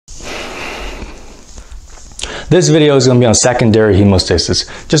This video is going to be on secondary hemostasis.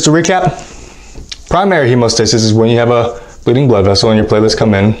 Just to recap, primary hemostasis is when you have a bleeding blood vessel and your platelets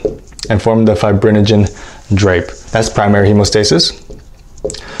come in and form the fibrinogen drape. That's primary hemostasis.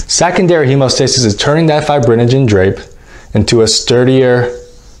 Secondary hemostasis is turning that fibrinogen drape into a sturdier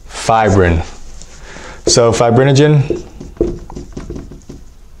fibrin. So fibrinogen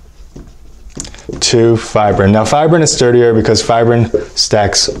to fibrin. Now fibrin is sturdier because fibrin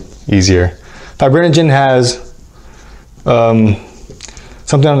stacks easier. Fibrinogen has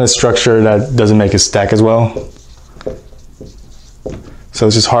something on the structure that doesn't make it stack as well. So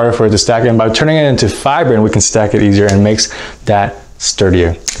it's just harder for it to stack, and by turning it into fibrin, we can stack it easier and makes that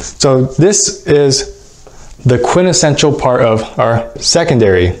sturdier. So this is the quintessential part of our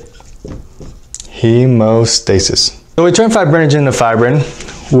secondary hemostasis. So we turn fibrinogen into fibrin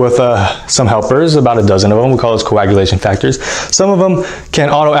with some helpers, about a dozen of them. We call those coagulation factors. Some of them can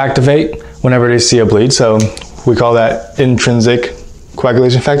auto-activate whenever they see a bleed, so we call that intrinsic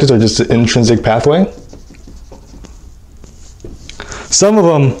coagulation factors, or just the intrinsic pathway. Some of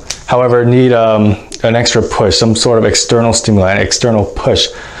them, however, need an extra push, some sort of external stimuli, an external push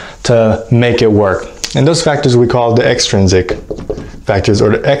to make it work. And those factors we call the extrinsic factors,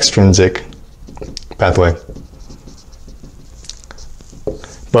 or the extrinsic pathway.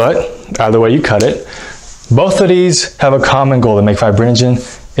 But either way you cut it, both of these have a common goal to make fibrinogen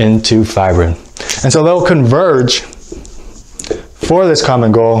into fibrin. And so they'll converge for this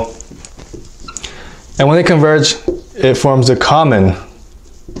common goal. And when they converge, it forms a common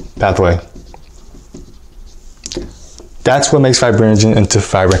pathway. That's what makes fibrinogen into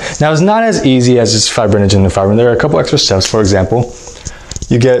fibrin. Now, it's not as easy as just fibrinogen to fibrin. There are a couple extra steps. For example,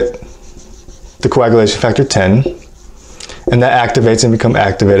 you get the coagulation factor 10, and that activates and becomes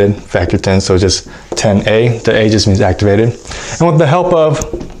activated factor 10, so just 10A. The A just means activated. And with the help of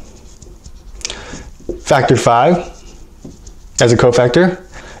factor 5 as a cofactor,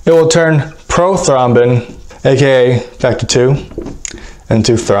 it will turn prothrombin, aka factor 2,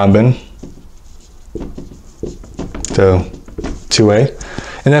 into thrombin, so 2A.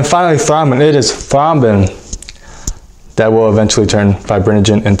 And then finally thrombin, it is thrombin that will eventually turn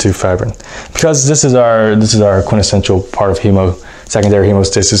fibrinogen into fibrin. Because this is our quintessential part of secondary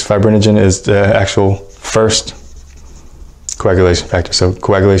hemostasis. Fibrinogen is the actual first coagulation factor, so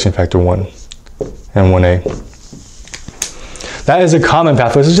coagulation factor 1 and 1A. That is a common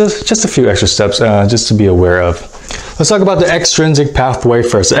pathway, so just a few extra steps just to be aware of. Let's talk about the extrinsic pathway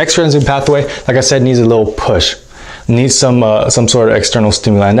first. The extrinsic pathway, like I said, needs a little push. Needs some sort of external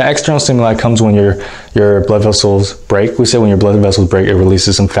stimuli, and that external stimuli comes when your blood vessels break. We say when your blood vessels break, it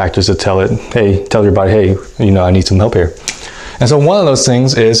releases some factors to tell your body, hey, you know, I need some help here. And so one of those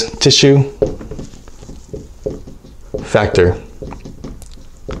things is tissue factor.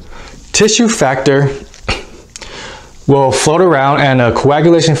 Tissue factor will float around, and a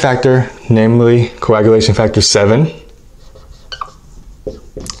coagulation factor, namely coagulation factor 7,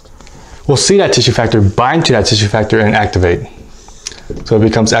 we'll see that tissue factor, bind to that tissue factor, and activate. So it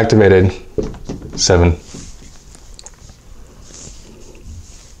becomes activated 7.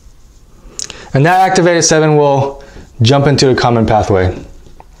 And that activated 7 will jump into a common pathway.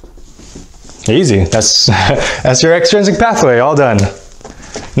 Easy, that's your extrinsic pathway, all done.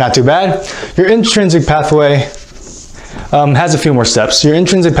 Not too bad. Your intrinsic pathway has a few more steps. Your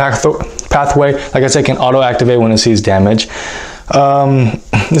intrinsic pathway, like I said, can auto-activate when it sees damage.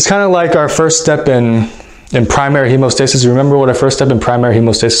 It's kind of like our first step in primary hemostasis. Remember what our first step in primary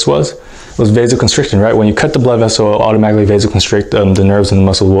hemostasis was? It was vasoconstriction, right? When you cut the blood vessel, it'll automatically vasoconstrict. The nerves and the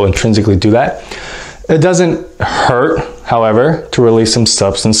muscles will intrinsically do that. It doesn't hurt, however, to release some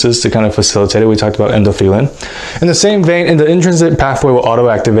substances to kind of facilitate it. We talked about endothelin. In the same vein, in the intrinsic pathway will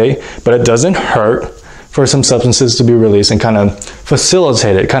auto-activate, but it doesn't hurt for some substances to be released and kind of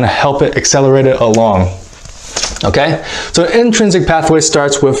facilitate it, kind of help it, accelerate it along. Okay, so intrinsic pathway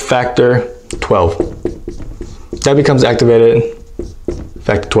starts with factor 12. That becomes activated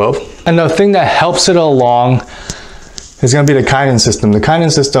factor 12. And the thing that helps it along is going to be the kinin system. The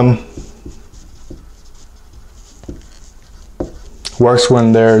kinin system works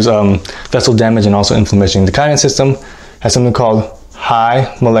when there's vessel damage and also inflammation. The kinin system has something called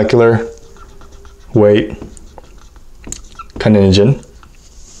high molecular weight kininogen.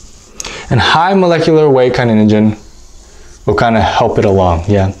 And high molecular weight kininogen will kind of help it along.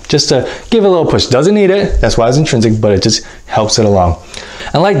 Yeah, just to give it a little push. Doesn't need it, that's why it's intrinsic, but it just helps it along.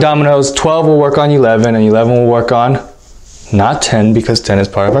 And like dominoes, 12 will work on 11, and 11 will work on, not 10, because 10 is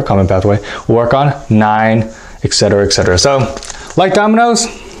part of our common pathway, will work on 9, etc., etc. So, like dominoes,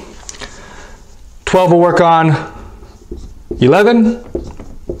 12 will work on 11,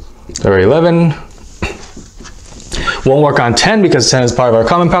 or 11, Won't work on 10 because 10 is part of our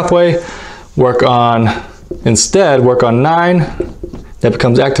common pathway. Instead, work on 9. That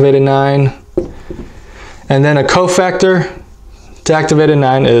becomes activated 9. And then a cofactor to activated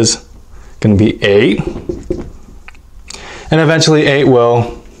 9 is going to be 8. And eventually 8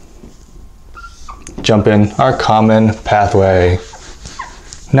 will jump in our common pathway.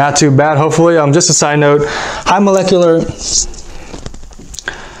 Not too bad, hopefully. Just a side note, high molecular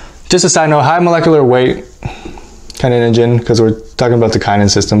weight kininogen, because we're talking about the kinin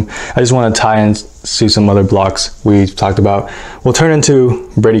system. I just want to tie into some other blocks we talked about. Will turn into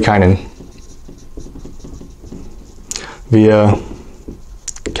bradykinin via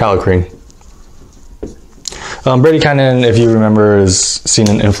kallikrein. Bradykinin, if you remember, is seen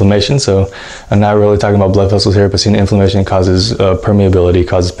in inflammation, so I'm not really talking about blood vessels here, but seen in inflammation causes permeability,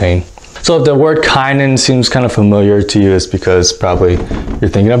 causes pain. So if the word kinin seems kind of familiar to you, it's because probably you're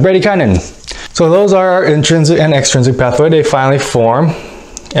thinking of bradykinin. So those are our intrinsic and extrinsic pathway. They finally form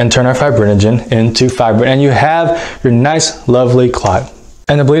and turn our fibrinogen into fibrin, and you have your nice, lovely clot.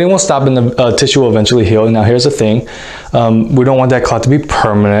 And the bleeding will stop and the tissue will eventually heal. Now here's the thing, we don't want that clot to be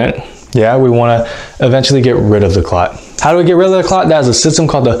permanent. Yeah, we want to eventually get rid of the clot. How do we get rid of the clot? That is a system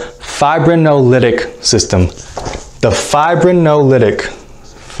called the fibrinolytic system. The fibrinolytic,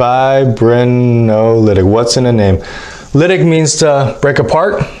 what's in the name? Lytic means to break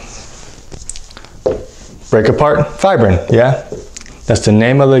apart fibrin, yeah? That's the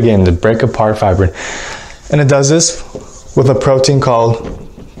name of the game, to break apart fibrin. And it does this with a protein called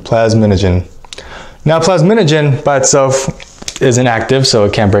plasminogen. Now plasminogen by itself isn't active, so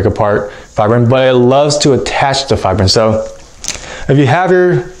it can't break apart fibrin, but it loves to attach to fibrin. So if you have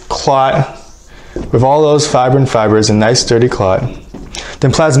your clot with all those fibrin fibers, a nice sturdy clot,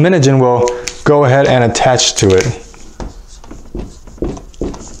 then plasminogen will go ahead and attach to it.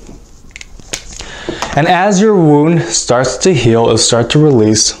 And as your wound starts to heal, it'll start to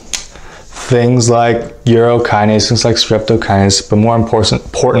release things like urokinase, things like streptokinase, but more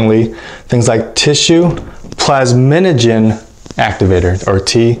importantly, things like tissue plasminogen activator, or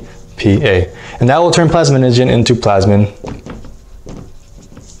TPA. And that will turn plasminogen into plasmin.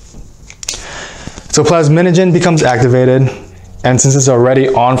 So plasminogen becomes activated, and since it's already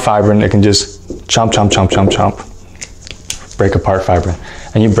on fibrin, it can just chomp, chomp, chomp, chomp, chomp, break apart fibrin,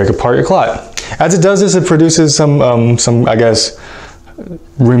 and you break apart your clot. As it does this, it produces some I guess,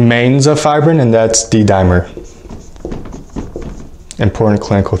 remains of fibrin, and that's D-dimer. Important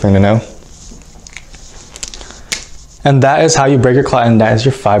clinical thing to know. And that is how you break your clot, and that is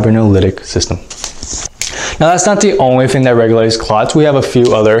your fibrinolytic system. Now that's not the only thing that regulates clots. We have a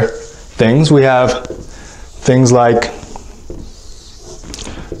few other things. We have things like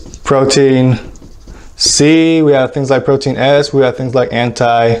protein C, we have things like protein S, we have things like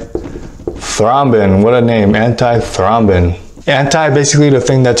anti-thrombin. What a name, anti-thrombin. Anti, basically the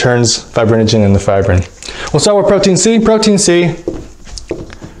thing that turns fibrinogen into fibrin. We'll start with protein C. Protein C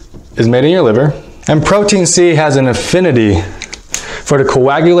is made in your liver. And protein C has an affinity for the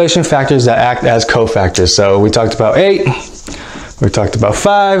coagulation factors that act as cofactors. So we talked about 8, we talked about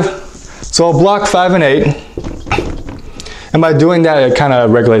 5. So I'll block 5 and 8. And by doing that, it kind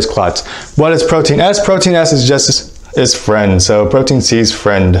of regulates clots. What is protein S? Protein S is just its friend. So protein C's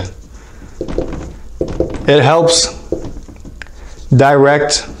friend. It helps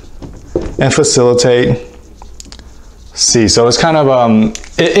direct and facilitate C. So it's kind of,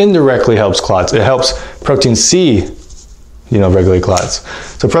 it indirectly helps clots. It helps protein C, regulate clots.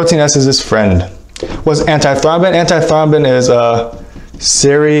 So protein S is its friend. What's anti-thrombin? Anti-thrombin is a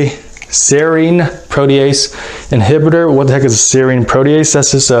serine protease inhibitor. What the heck is a serine protease?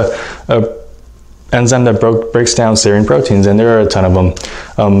 That's just a enzyme that breaks down serine proteins, and there are a ton of them.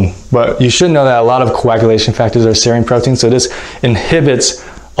 But you should know that a lot of coagulation factors are serine proteins, so this inhibits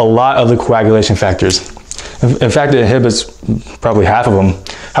a lot of the coagulation factors. In fact, it inhibits probably half of them.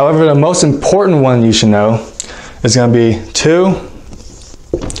 However, the most important one you should know is going to be 2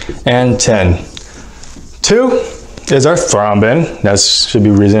 and 10. 2 is our thrombin. That should be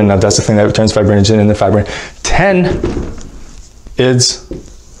reason enough. That's the thing that turns fibrinogen into fibrin. 10 is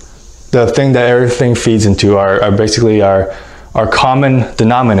the thing that everything feeds into, basically our common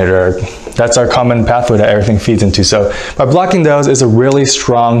denominator. That's our common pathway that everything feeds into. So by blocking those, it's a really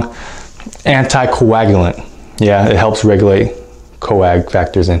strong anticoagulant. Yeah, it helps regulate coag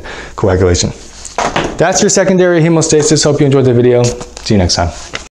factors and coagulation. That's your secondary hemostasis. Hope you enjoyed the video. See you next time.